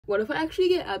What if I actually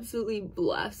get absolutely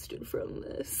blasted from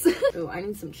this? Oh, I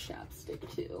need some chapstick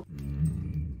too.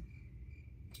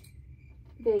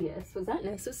 Vegas, was that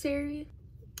necessary?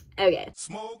 Okay.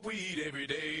 Smoke weed every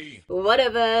day. What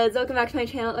up, buds? Welcome back to my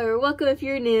channel, or welcome if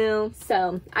you're new.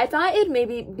 So, I thought it'd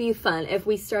maybe be fun if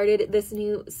we started this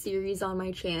new series on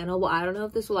my channel. Well, I don't know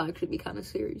if this will actually become a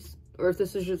series, or if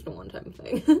this is just a one-time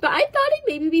thing. But I thought it'd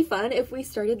maybe be fun if we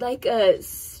started like a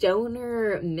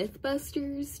stoner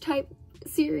Mythbusters type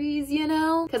series, you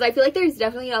know? Because I feel like there's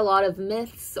definitely a lot of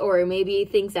myths or maybe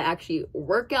things that actually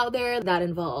work out there that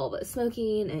involve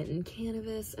smoking and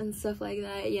cannabis and stuff like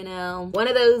that, you know? One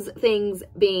of those things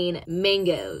being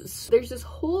mangoes. There's this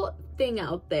whole thing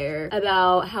out there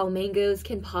about how mangoes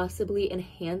can possibly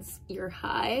enhance your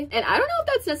high, and I don't know if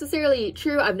that's necessarily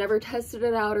true. I've never tested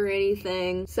it out or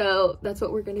anything, so that's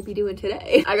what we're going to be doing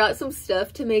today. I got some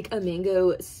stuff to make a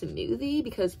mango smoothie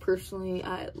because personally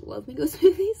I love mango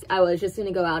smoothies. I was just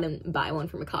gonna go out and buy one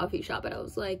from a coffee shop, but I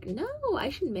was like, no, I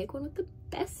should make one with the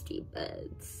bestie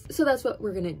buds. So that's what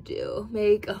we're gonna do,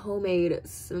 make a homemade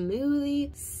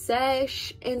smoothie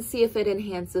sesh and see if it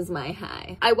enhances my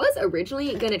high. I was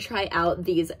originally gonna try out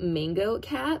these mango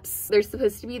caps. They're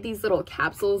supposed to be these little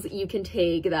capsules you can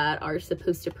take that are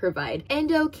supposed to provide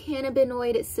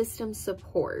endocannabinoid system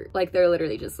support. Like, they're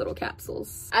literally just little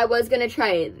capsules. I was gonna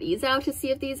try these out to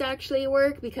see if these actually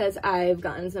work because I've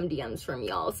gotten some DMs from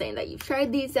y'all saying that you've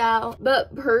tried these out,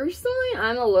 but personally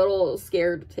I'm a little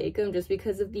scared to take them just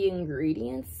because of the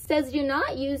ingredients. It says do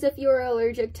not use if you're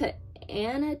allergic to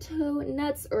annatto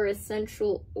nuts or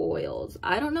essential oils.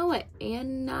 I don't know what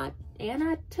annatto,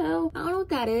 I don't know what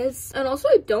that is. And also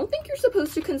I don't think you're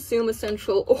supposed to consume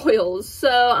essential oils, so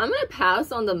I'm gonna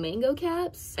pass on the mango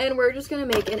caps and we're just gonna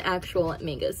make an actual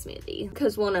mango smoothie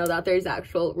because we'll know that there's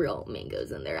actual real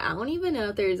mangoes in there. I don't even know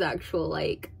if there's actual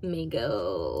like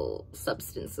mango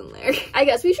substance in there. I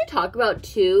guess we should talk about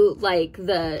too like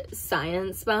the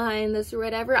science behind this or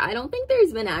whatever. I don't think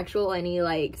there's been actual any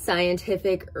like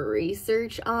scientific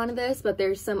research on this, but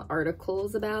there's some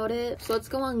articles about it. So let's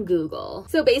go on Google.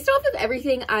 So based off of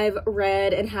everything I've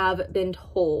read and have been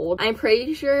told, I'm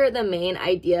pretty sure the main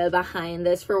idea behind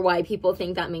this for why people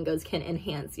think that mangoes can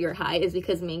enhance your high is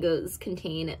because mangoes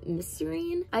contain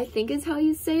mycene, I think is how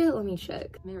you say it. Let me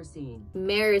check. Myrcene.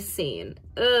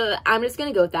 I'm just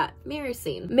gonna go with that.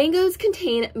 Myrcene. Mangoes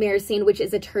contain myrcene, which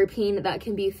is a terpene that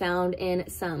can be found in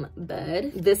some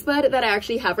bud. This bud that I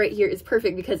actually have right here is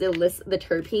perfect because it lists the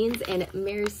terpenes and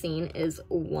myrcene is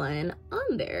one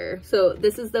on there. So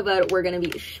this is the bud we're gonna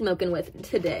be smoking with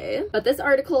today. But this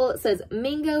article says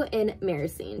mango and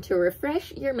myrcene. To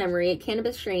refresh your memory,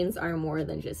 cannabis strains are more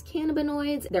than just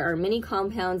cannabinoids. There are many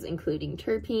compounds including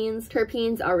terpenes.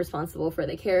 Terpenes are responsible for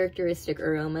the characteristic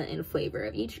aroma and flavor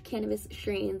of each cannabis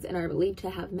strains and are believed to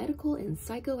have medical and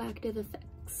psychoactive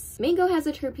effects. Mango has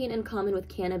a terpene in common with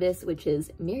cannabis, which is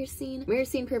myrcene.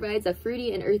 Myrcene provides a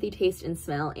fruity and earthy taste and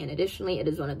smell, and additionally, it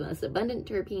is one of the most abundant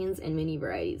terpenes in many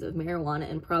varieties of marijuana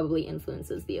and probably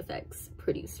influences the effects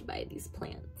produced by these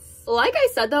plants. Like I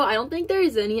said though, I don't think there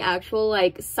is any actual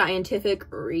like scientific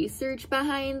research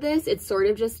behind this. It's sort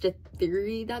of just a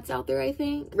theory that's out there, I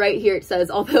think. Right here it says,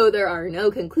 although there are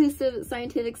no conclusive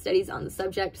scientific studies on the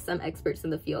subject, some experts in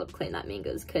the field claim that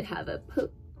mangoes could have a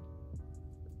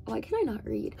why can I not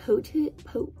read? Potent,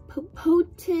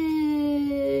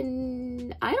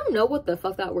 I don't know what the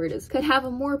fuck that word is. Could have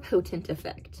a more potent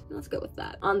effect. Let's go with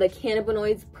that. On the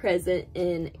cannabinoids present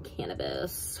in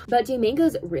cannabis. But do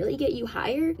mangoes really get you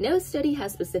higher? No study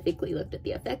has specifically looked at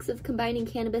the effects of combining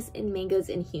cannabis and mangoes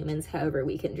in humans. However,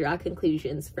 we can draw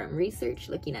conclusions from research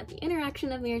looking at the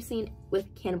interaction of myrcene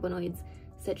with cannabinoids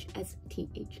such as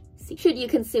THC. Should you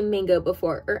consume mango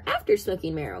before or after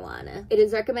smoking marijuana? It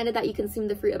is recommended that you consume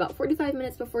the fruit about 45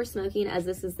 minutes before smoking, as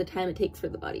this is the time it takes for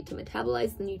the body to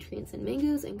metabolize the nutrients in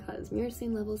mangoes and cause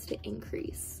myrcene levels to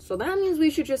increase. So that means we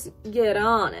should just get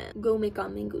on it. Go make a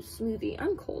mango smoothie.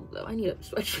 I'm cold though. I need a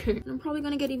sweatshirt. I'm probably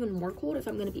gonna get even more cold if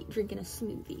I'm gonna be drinking a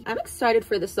smoothie. I'm excited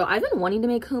for this though. I've been wanting to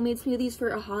make homemade smoothies for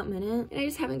a hot minute and I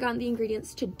just haven't gotten the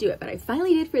ingredients to do it, but I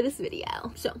finally did for this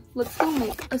video. So let's go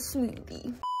make a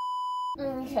smoothie.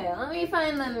 Okay, let me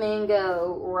find the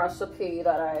mango recipe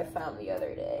that I found the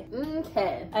other day.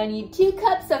 Okay, I need 2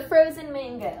 cups of frozen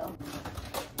mango.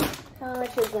 How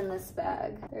much is in this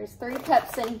bag? There's 3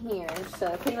 cups in here,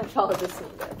 so pretty much all of this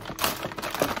mango.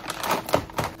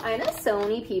 I know so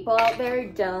many people out there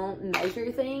don't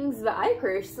measure things, but I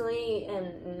personally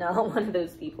am not one of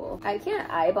those people. I can't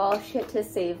eyeball shit to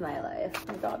save my life.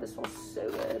 Oh my god, this smells so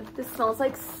good. This smells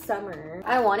like summer.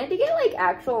 I wanted to get like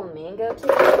actual mango to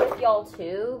go with y'all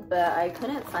too, but I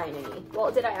couldn't find any.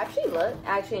 Well, did I actually look?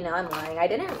 Actually, no, I'm lying. I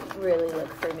didn't really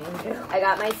look for mango. I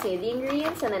got my smoothie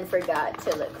ingredients and then forgot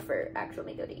to look for actual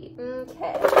mango to eat.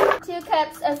 Okay. 2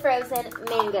 cups of frozen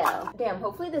mango. Damn,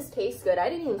 hopefully this tastes good. I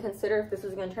didn't even consider if this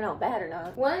was gonna turn out bad or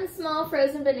not. 1 small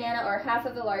frozen banana or half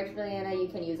of a large banana. You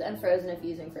can use unfrozen if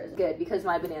using frozen. Good, because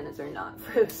my bananas are not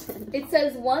frozen. It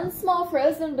says 1 small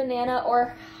frozen banana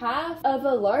or half of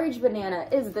a large banana.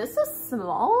 Is this a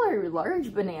small or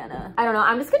large banana? I don't know.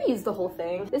 I'm just gonna use the whole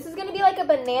thing. This is gonna be like a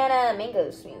banana mango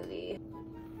smoothie.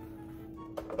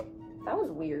 That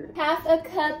was weird. Half a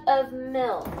cup of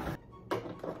milk.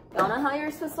 Y'all know how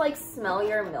you're supposed to like smell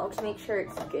your milk to make sure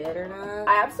it's good or not?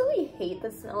 I absolutely hate the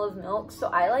smell of milk, so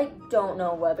I like don't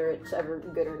know whether it's ever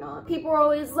good or not. People are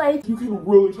always like, You can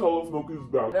really tell if milk is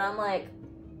bad. but I'm like,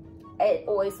 it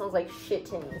always smells like shit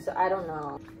to me, so I don't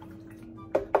know.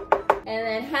 And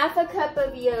then half a cup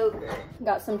of yogurt.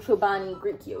 Got some Chobani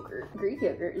Greek yogurt. Greek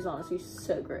yogurt is honestly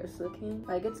so gross looking.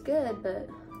 Like, it's good, but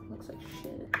looks like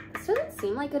shit. This doesn't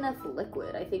seem like enough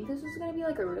liquid. I think this is gonna be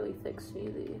like a really thick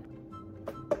smoothie.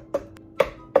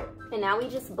 And now we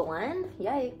just blend?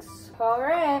 Yikes. All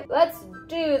right, let's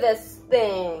do this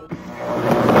thing.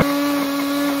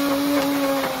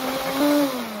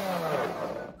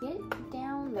 Get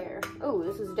down there. Oh,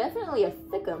 this is definitely a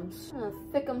thickums. A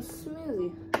thickums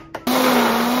smoothie.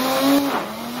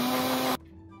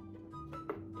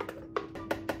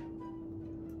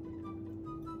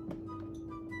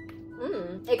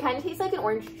 It kind of tastes like an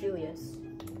Orange Julius.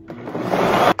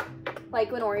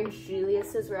 Like when Orange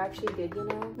Julius's were actually good, you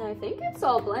know? And I think it's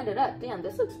all blended up. Damn,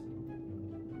 this looks...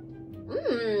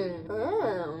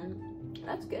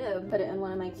 That's good. Put it in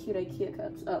one of my cute IKEA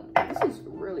cups. Oh, this is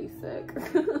really thick.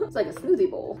 It's like a smoothie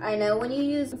bowl. I know when you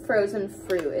use frozen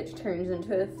fruit, it turns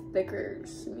into a thicker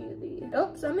smoothie.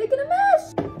 Oops, I'm making a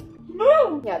mess.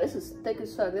 No! Yeah, this is thick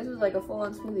as fuck. This is like a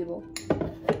full-on smoothie bowl.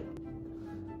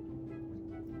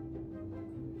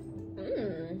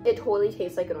 It totally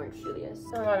tastes like an Orange Julius.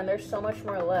 Oh my god, and there's so much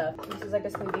more left. This is like a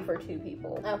smoothie for 2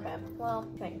 people. Okay, well,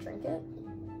 can I drink it?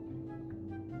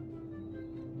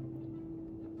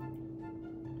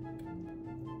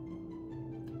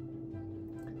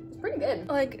 It's pretty good.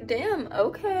 Like, damn,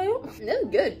 okay. This is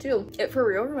good too. It for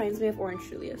real reminds me of Orange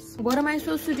Julius. What am I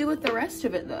supposed to do with the rest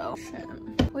of it though?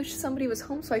 Shit. Wish somebody was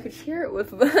home so I could share it with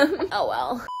them. Oh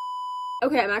well.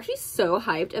 Okay, I'm actually so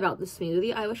hyped about the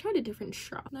smoothie. I wish I had a different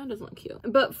straw. That doesn't look cute.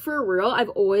 But for real, I've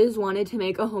always wanted to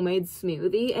make a homemade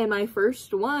smoothie, and my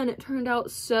first one turned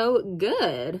out so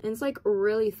good. And it's like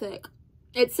really thick.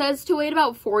 It says to wait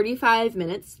about 45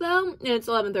 minutes though, and it's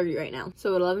 11:30 right now.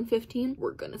 So at 11:15,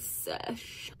 we're gonna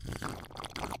sesh.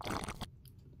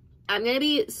 I'm gonna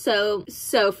be so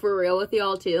for real with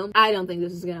y'all too. I don't think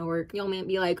this is gonna work. Y'all might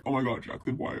be like, Oh my god, Jack,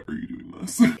 then why are you doing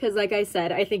this? because like I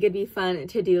said, I think it'd be fun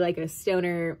to do like a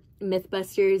stoner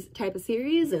Mythbusters type of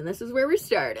series, and this is where we're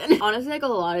starting. Honestly, like a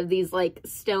lot of these like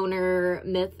stoner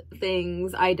myth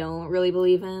things I don't really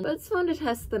believe in, but it's fun to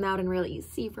test them out and really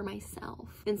see for myself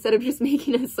instead of just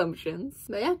making assumptions.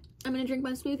 But yeah, I'm gonna drink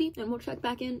my smoothie and we'll check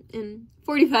back in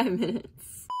 45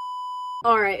 minutes.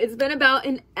 All right, it's been about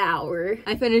an hour.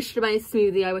 I finished my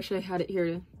smoothie. I wish I had it here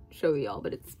to show y'all,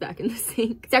 but it's back in the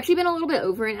sink. It's actually been a little bit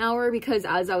over an hour because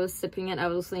as I was sipping it, I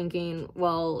was thinking,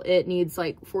 well, it needs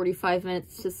like 45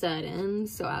 minutes to set in.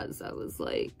 So as I was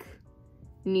like,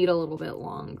 need a little bit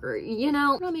longer, you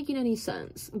know, not making any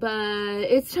sense, but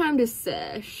it's time to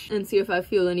sesh and see if I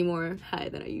feel any more high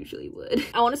than I usually would.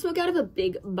 I want to smoke out of a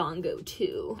big bongo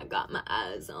too. I got my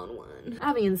eyes on one. I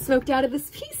haven't even smoked out of this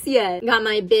piece yet. Got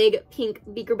my big pink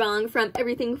beaker bong from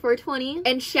Everything 420,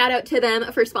 and shout out to them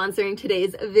for sponsoring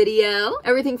today's video.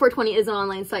 Everything 420 is an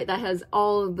online site that has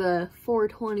all of the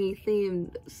 420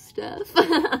 themed stuff.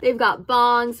 They've got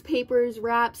bongs, papers,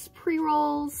 wraps,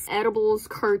 pre-rolls, edibles,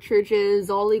 cartridges,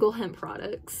 all legal hemp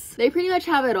products. They pretty much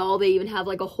have it all. They even have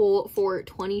like a whole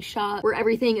 420 shop where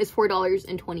everything is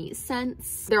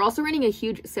 $4.20. They're also running a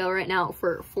huge sale right now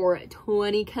for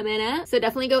 420 coming in, so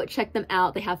definitely go check them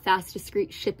out. They have fast,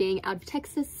 discreet shipping out of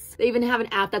Texas. They even have an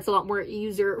app that's a lot more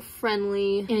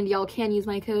user-friendly, and y'all can use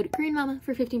my code GreenMama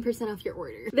for 15% off your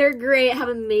order. They're great, have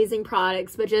amazing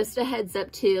products, but just a heads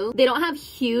up too, they don't have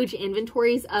huge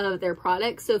inventories of their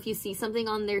products, so if you see something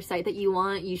on their site that you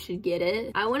want, you should get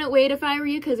it. I wouldn't wait if I were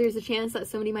you because there's a chance that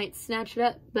somebody might snatch it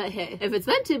up, but hey, if it's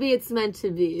meant to be, it's meant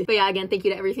to be. But yeah, again, thank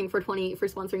you to Everything 420 for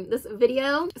sponsoring this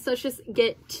video. So let's just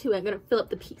get to it. I'm gonna fill up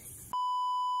the piece.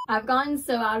 I've gotten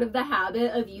so out of the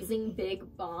habit of using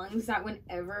big bongs that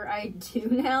whenever I do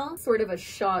now, sort of a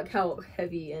shock how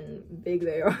heavy and big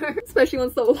they are, especially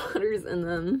once the water's in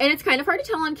them. And it's kind of hard to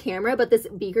tell on camera, but this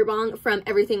beaker bong from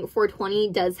Everything 420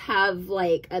 does have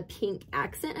like a pink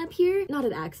accent up here. Not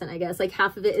an accent, I guess. Like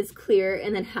half of it is clear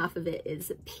and then half of it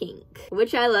is pink,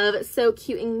 which I love. So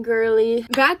cute and girly.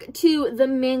 Back to the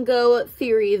mango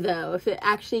theory though, if it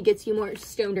actually gets you more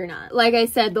stoned or not. Like I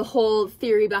said, the whole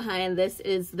theory behind this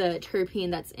is the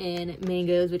terpene that's in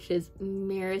mangoes, which is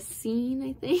myrcene,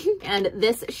 I think. And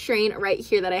this strain right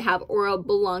here that I have, Oro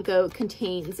Blanco,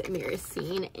 contains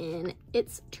myrcene in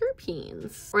its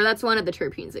terpenes. Or that's one of the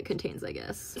terpenes it contains, I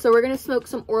guess. So we're gonna smoke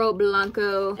some Oro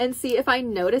Blanco and see if I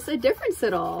notice a difference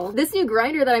at all. This new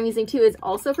grinder that I'm using too is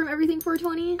also from Everything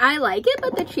 420. I like it,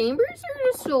 but the chambers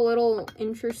are just a little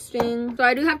interesting. So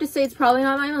I do have to say it's probably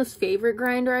not my most favorite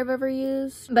grinder I've ever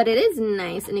used, but it is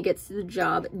nice and it gets the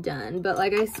job done. But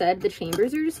like I said, the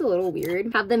chambers are just a little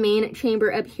weird. Have the main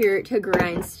chamber up here to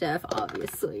grind stuff,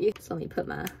 obviously. So let me put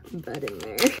my butt in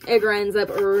there. It grinds up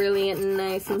really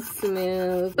nice and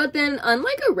smooth. But then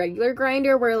unlike a regular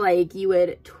grinder where like you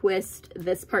would twist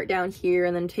this part down here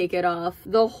and then take it off,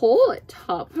 the whole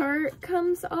top part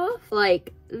comes off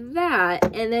like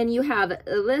that, and then you have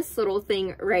this little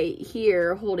thing right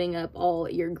here holding up all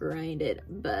your grinded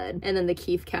bud, and then the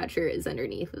keef catcher is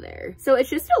underneath there. So it's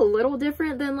just a little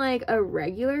different than like a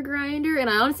regular grinder, and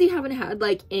I honestly haven't had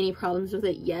like any problems with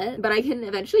it yet, but I can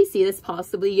eventually see this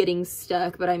possibly getting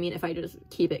stuck. But I mean, if I just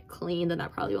keep it clean, then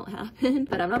that probably won't happen.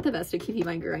 But I'm not the best at keeping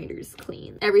my grinders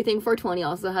clean. Everything 420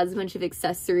 also has a bunch of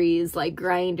accessories like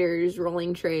grinders,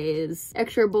 rolling trays,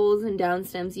 extra bowls and down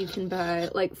stems you can buy.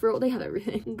 Like for real, they have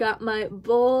everything. Got my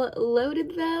bowl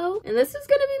loaded though, and this is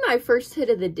gonna be my first hit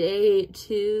of the day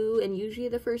too, and usually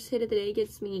the first hit of the day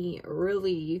gets me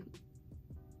really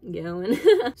going.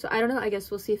 So I don't know, I guess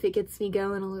we'll see if it gets me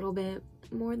going a little bit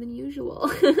more than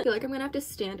usual. I feel like I'm gonna have to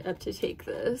stand up to take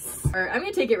this, or I'm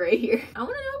gonna take it right here. I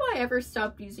want to know if I ever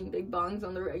stopped using big bongs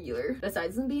on the regular,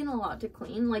 besides them being a lot to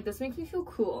clean. Like this makes me feel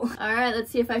cool. All right,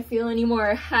 let's see if I feel any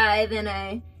more high than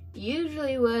I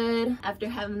usually would after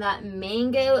having that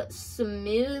mango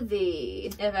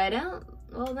smoothie. If I don't,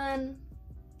 well then,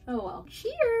 oh well.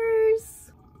 Cheers!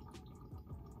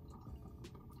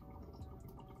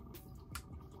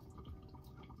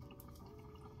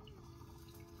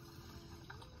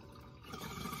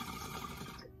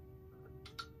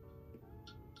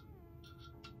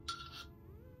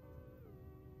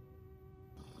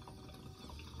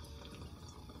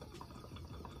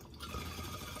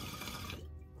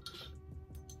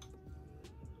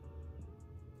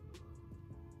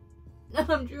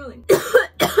 I'm drooling.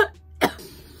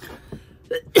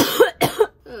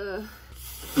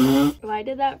 Why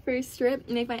did that first strip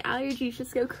make my allergies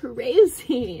just go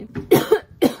crazy?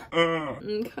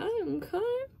 Okay.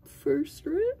 First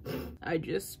strip. I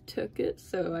just took it,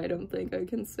 so I don't think I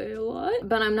can say a lot.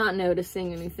 But I'm not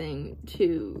noticing anything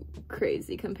too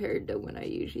crazy compared to when I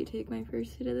usually take my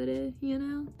first hit of the day, you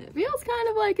know? It feels kind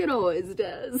of like it always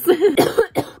does.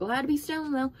 Glad to be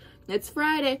stoned though. It's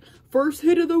Friday. First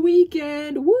hit of the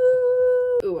weekend. Woo!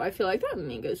 Ooh, I feel like that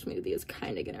mango smoothie is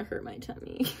kind of gonna hurt my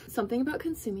tummy. Something about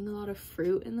consuming a lot of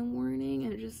fruit in the morning,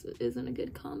 and it just isn't a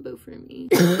good combo for me.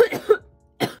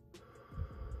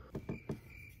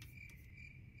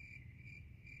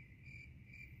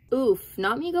 Oof,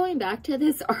 not me going back to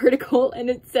this article, and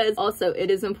it says also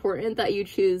it is important that you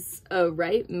choose a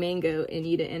ripe mango and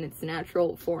eat it in its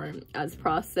natural form, as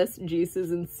processed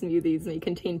juices and smoothies may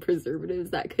contain preservatives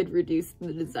that could reduce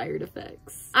the desired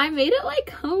effects. I made it like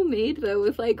homemade though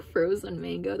with like frozen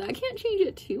mango. That can't change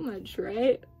it too much,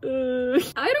 right?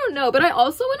 I don't know, but I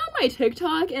also went on my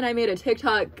TikTok and I made a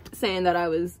TikTok saying that I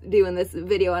was doing this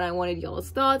video and I wanted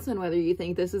y'all's thoughts on whether you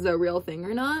think this is a real thing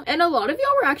or not. And a lot of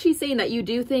y'all were actually saying that you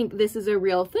do think this is a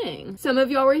real thing. Some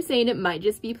of y'all were saying it might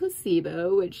just be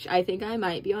placebo, which I think I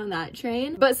might be on that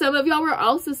train. But some of y'all were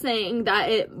also saying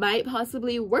that it might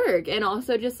possibly work, and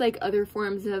also just like other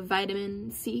forms of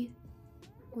vitamin C.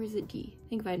 Or is it D? I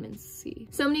think vitamin C.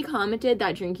 Somebody commented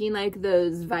that drinking like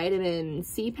those vitamin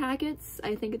C packets,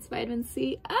 I think it's vitamin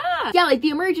C. Yeah, like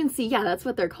the emergency. Yeah, that's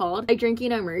what they're called. Like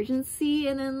drinking emergency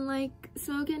and then like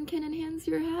smoking can enhance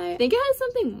your high. I think it has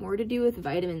something more to do with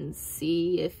vitamin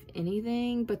C, if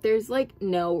anything, but there's like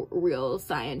no real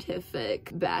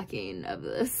scientific backing of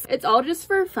this. It's all just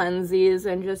for funsies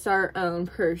and just our own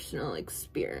personal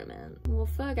experiment. Well,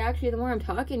 fuck, actually, the more I'm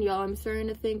talking to y'all, I'm starting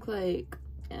to think like,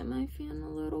 am I feeling a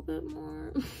little bit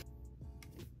more?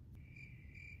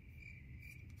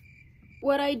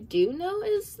 What I do know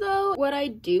is though,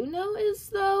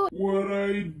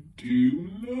 do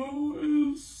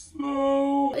notice,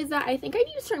 though, is that I think I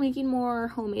need to start making more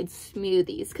homemade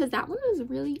smoothies, because that one was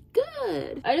really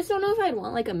good. I just don't know if I'd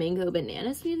want like a mango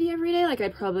banana smoothie every day. Like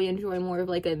I'd probably enjoy more of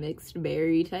like a mixed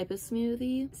berry type of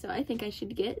smoothie. So I think I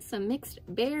should get some mixed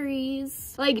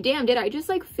berries. Like, damn, did I just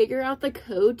like figure out the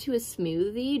code to a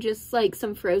smoothie? Just like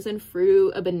some frozen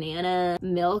fruit, a banana,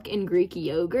 milk, and Greek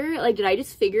yogurt. Like, did I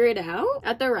just figure it out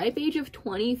at the ripe age of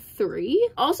 23?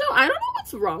 Also, I don't know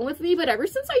what's wrong with me, but ever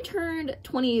since I turned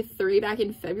 23 back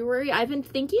in February, I've been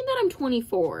thinking that I'm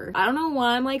 24. I don't know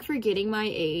why I'm like forgetting my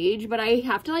age, but I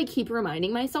have to like keep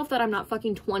reminding myself that I'm not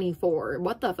fucking 24.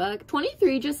 What the fuck?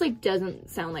 23 just like doesn't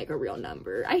sound like a real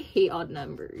number. I hate odd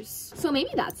numbers. So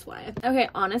maybe that's why. Okay,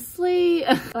 honestly,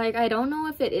 like I don't know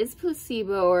if it is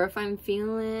placebo or if I'm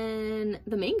feeling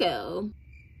the mango.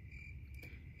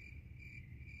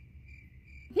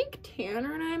 I think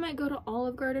Tanner and I might go to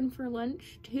Olive Garden for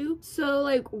lunch too. So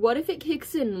like, what if it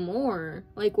kicks in more?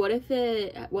 Like, what if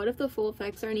the full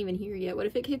effects aren't even here yet? What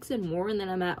if it kicks in more and then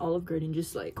I'm at Olive Garden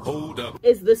just like, hold up.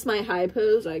 Is this my high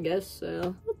pose? I guess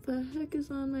so. What the heck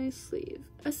is on my sleeve?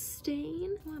 A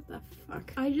stain? What the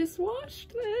fuck? I just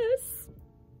washed this.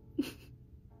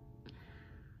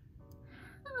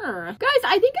 Guys,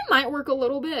 I think it might work a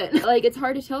little bit. Like, it's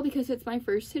hard to tell because it's my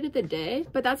first hit of the day,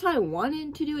 but that's how I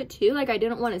wanted to do it too. Like, I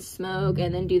didn't want to smoke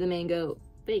and then do the mango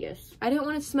Vegas. I didn't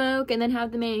want to smoke and then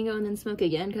have the mango and then smoke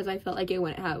again because I felt like it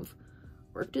wouldn't have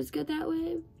worked as good that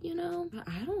way, you know? But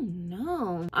I don't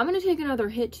know. I'm gonna take another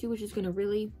hit too, which is gonna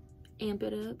really amp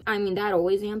it up. I mean, that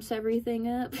always amps everything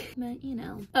up, but you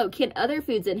know. Oh, can other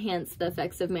foods enhance the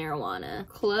effects of marijuana?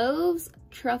 Cloves,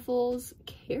 truffles,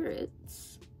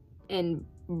 carrots, and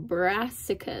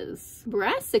brassicas.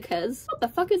 Brassicas? What the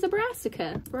fuck is a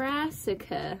brassica?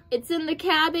 Brassica. It's in the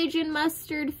cabbage and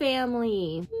mustard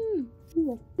family.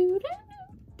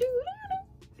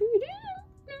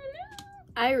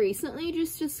 I recently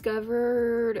just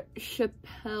discovered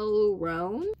Chappelle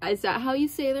Roan. Is that how you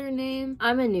say their name?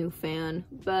 I'm a new fan,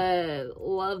 but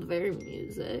love their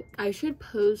music. I should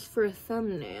pose for a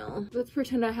thumbnail. Let's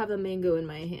pretend I have a mango in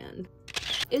my hand.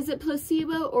 Is it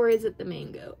placebo or is it the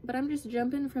mango? But I'm just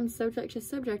jumping from subject to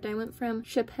subject. I went from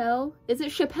Chappelle. Is it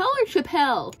Chappelle or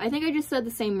Chappelle? I think I just said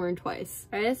the same word twice.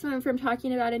 I just went from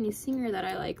talking about a new singer that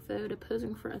I like though to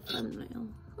posing for a thumbnail.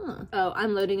 Huh. Oh,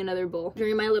 I'm loading another bowl.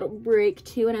 During my little break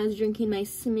too, when I was drinking my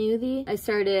smoothie, I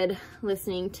started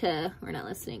listening to, or not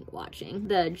listening, watching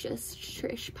the Just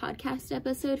Trish podcast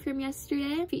episode from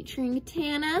yesterday featuring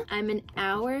Tana. I'm an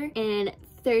hour and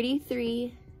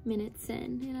 33 minutes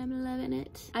in and I'm loving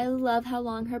it. I love how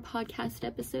long her podcast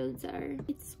episodes are.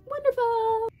 It's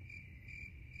wonderful.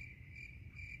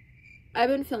 I've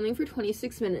been filming for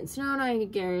 26 minutes now and I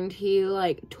guarantee you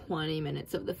like 20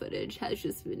 minutes of the footage has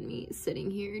just been me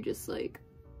sitting here just like,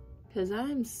 cause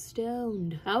I'm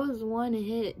stoned. That was one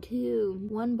hit too.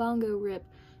 One bongo rip.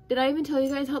 Did I even tell you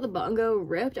guys how the bongo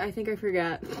ripped? I think I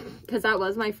forgot because that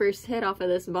was my first hit off of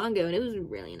this bongo and it was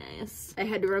really nice. I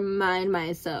had to remind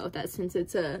myself that since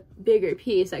it's a bigger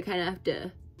piece, I kind of have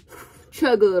to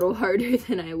chug a little harder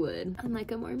than I would on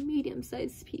like a more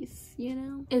medium-sized piece, you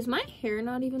know? Is my hair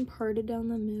not even parted down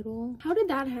the middle? How did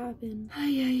that happen?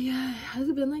 Has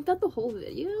it been like that the whole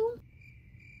video?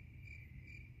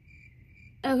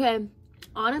 Okay.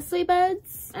 Honestly,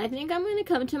 buds, I think I'm gonna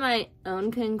come to my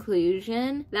own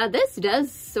conclusion that this does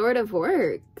sort of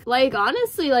work. Like,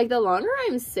 honestly, like, the longer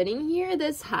I'm sitting here,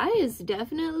 this high is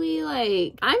definitely,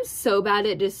 like, I'm so bad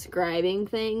at describing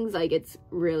things, like, it's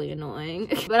really annoying.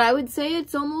 But I would say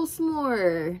it's almost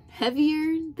more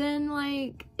heavier than,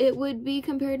 like, it would be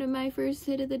compared to my first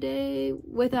hit of the day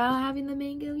without having the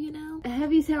mango, you know?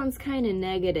 Heavy sounds kind of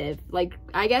negative. Like,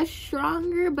 I guess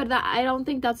stronger, but I don't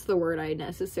think that's the word I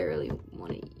necessarily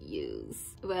want to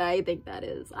use. But I think that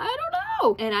is. I don't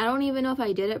know. And I don't even know if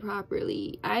I did it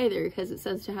properly either because it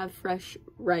says to have fresh,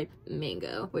 ripe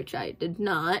mango, which I did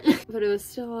not. But it was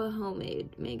still a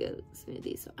homemade mango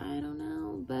smoothie, so I don't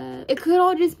know. But it could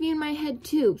all just be in my head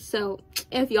too. So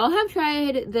if y'all have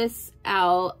tried this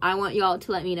out, I want y'all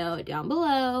to let me know it down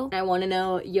below. I want to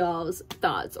know y'all's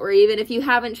thoughts. Or even if you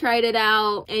haven't tried it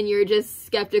out and you're just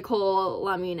skeptical,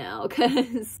 let me know.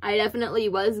 Because I definitely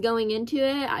was going into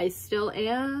it. I still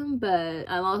am. But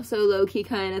I'm also low-key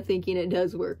kind of thinking it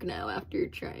does work now after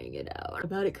trying it out.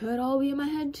 But it could all be in my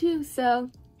head too,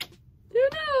 so who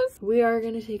knows? We are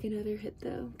gonna take another hit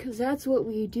though, because that's what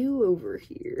we do over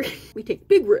here. We take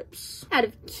big rips out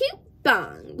of cute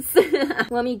bongs.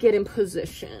 Let me get in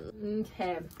position.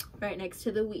 Okay, right next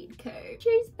to the weed cart.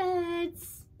 Cheers,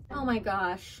 buds. Oh my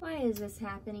gosh, why is this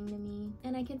happening to me?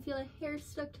 And I can feel a hair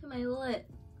stuck to my lip.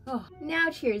 Oh, now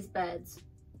cheers, buds.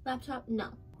 Laptop, no.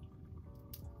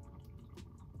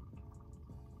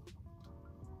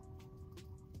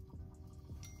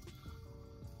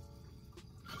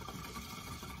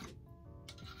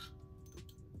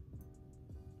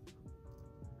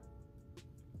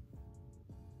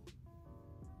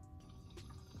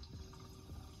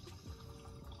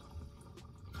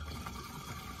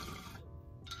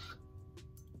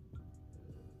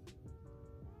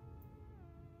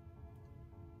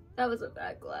 That wasn't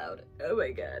that loud. Oh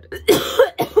my god.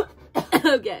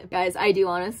 Okay, guys, I do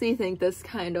honestly think this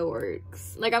kind of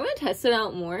works. Like, I'm gonna test it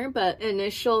out more, but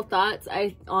initial thoughts,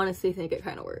 I honestly think it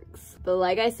kind of works. But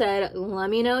like I said, let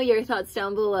me know your thoughts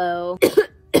down below.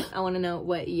 I want to know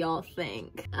what y'all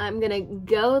think. I'm gonna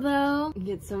go though,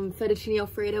 get some fettuccine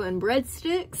alfredo and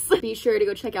breadsticks. Be sure to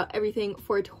go check out everything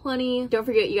 420. Don't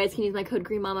forget, you guys can use my code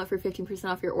GREENMAMA for 15%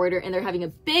 off your order, and they're having a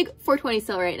big 420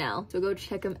 sale right now. So go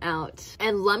check them out.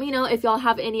 And let me know if y'all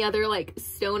have any other like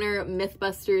stoner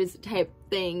Mythbusters type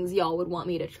things y'all would want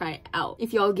me to try out,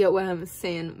 if y'all get what I'm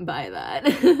saying by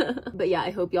that. But yeah,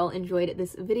 I hope y'all enjoyed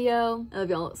this video. I love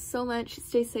y'all so much.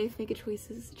 Stay safe, make good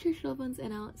choices, cherish your loved ones,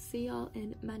 and I'll see y'all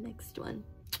in my next one.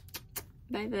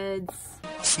 Bye, vids.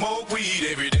 Smoke weed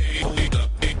every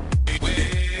day.